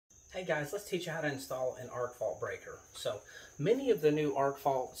Hey guys, let's teach you how to install an arc fault breaker. So many of the new arc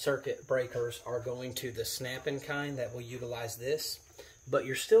fault circuit breakers are going to the snap-in kind that will utilize this, but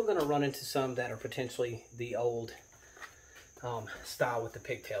you're still going to run into some that are potentially the old style with the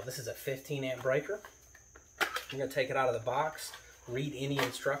pigtail. This is a 15 amp breaker. I'm going to take it out of the box, read any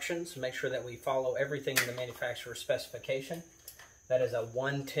instructions, make sure that we follow everything in the manufacturer's specification. That is a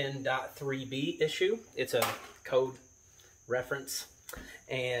 110.3b issue. It's a code reference.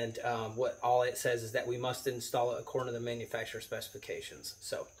 And what all it says is that we must install it according to the manufacturer specifications.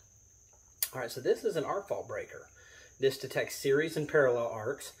 So, all right, so this is an arc fault breaker. This detects series and parallel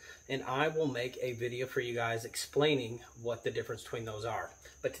arcs, and I will make a video for you guys explaining what the difference between those are.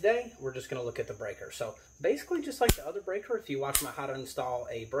 But today, we're just gonna look at the breaker. So basically, just like the other breaker, if you watch my how to install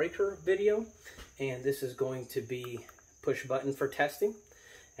a breaker video, and this is going to be push button for testing,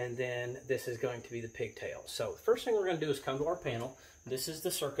 and then this is going to be the pigtail. So the first thing we're going to do is come to our panel. This is the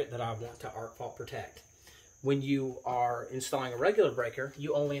circuit that I want to arc fault protect. When you are installing a regular breaker,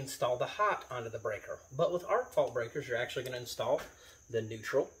 you only install the hot onto the breaker. But with arc fault breakers, you're actually going to install the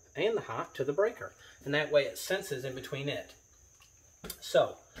neutral and the hot to the breaker. And that way it senses in between it.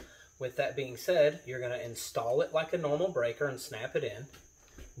 So with that being said, you're going to install it like a normal breaker and snap it in.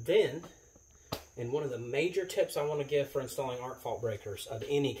 Then, and one of the major tips I want to give for installing arc fault breakers of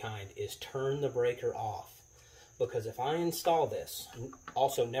any kind is turn the breaker off. Because if I install this,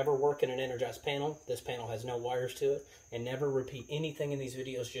 also never work in an energized panel, this panel has no wires to it, and never repeat anything in these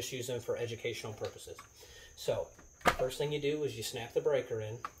videos, just use them for educational purposes. So, first thing you do is you snap the breaker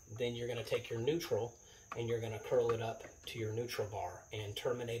in, then you're going to take your neutral and you're going to curl it up to your neutral bar and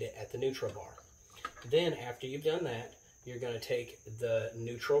terminate it at the neutral bar. Then after you've done that, you're going to take the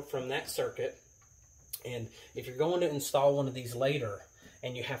neutral from that circuit. And if you're going to install one of these later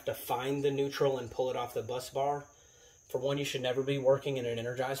and you have to find the neutral and pull it off the bus bar, for one, you should never be working in an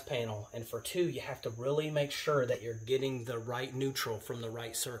energized panel. And for two, you have to really make sure that you're getting the right neutral from the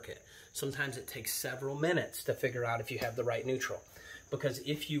right circuit. Sometimes it takes several minutes to figure out if you have the right neutral. Because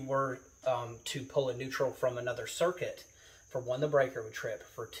if you were to pull a neutral from another circuit, for one, the breaker would trip.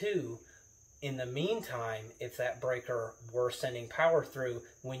 For two, in the meantime, if that breaker were sending power through,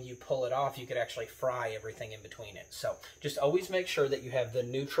 when you pull it off, you could actually fry everything in between it. So just always make sure that you have the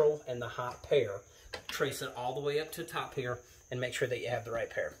neutral and the hot pair. Trace it all the way up to the top here and make sure that you have the right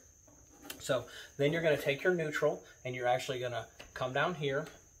pair. So then you're going to take your neutral and you're actually going to come down here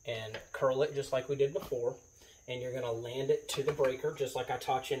and curl it just like we did before. And you're going to land it to the breaker just like I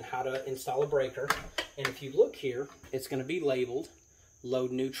taught you in how to install a breaker. And if you look here, it's going to be labeled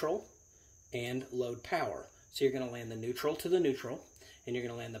load neutral and load power. So you're going to land the neutral to the neutral, and you're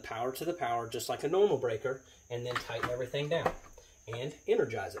going to land the power to the power just like a normal breaker, and then tighten everything down and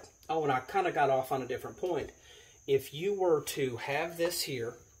energize it. Oh, and I kind of got off on a different point. If you were to have this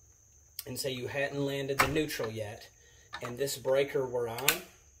here and say you hadn't landed the neutral yet and this breaker were on,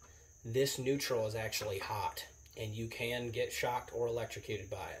 this neutral is actually hot and you can get shocked or electrocuted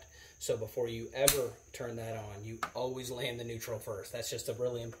by it. So before you ever turn that on, you always land the neutral first. That's just a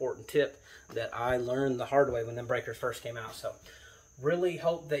really important tip that I learned the hard way when them breakers first came out. So really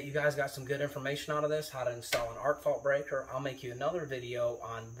hope that you guys got some good information out of this, how to install an arc fault breaker. I'll make you another video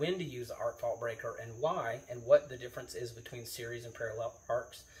on when to use an arc fault breaker and why, and what the difference is between series and parallel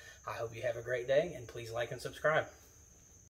arcs. I hope you have a great day, and please like and subscribe.